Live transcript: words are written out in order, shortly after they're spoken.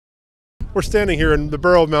We're standing here in the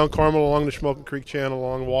borough of Mount Carmel along the Schmoken Creek Channel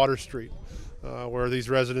along Water Street, where these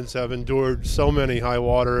residents have endured so many high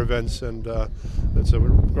water events, and it's a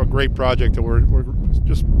great project that we're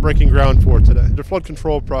just breaking ground for today. The flood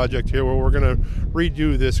control project here, where we're going to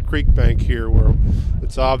redo this creek bank here, where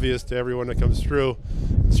it's obvious to everyone that comes through,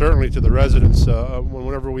 and certainly to the residents.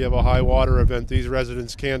 Whenever we have a high water event, these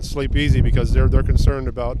residents can't sleep easy because they're concerned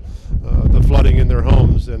about the flooding in their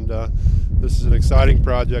homes, and this is an exciting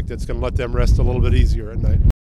project that's going to let them rest a little bit easier at night.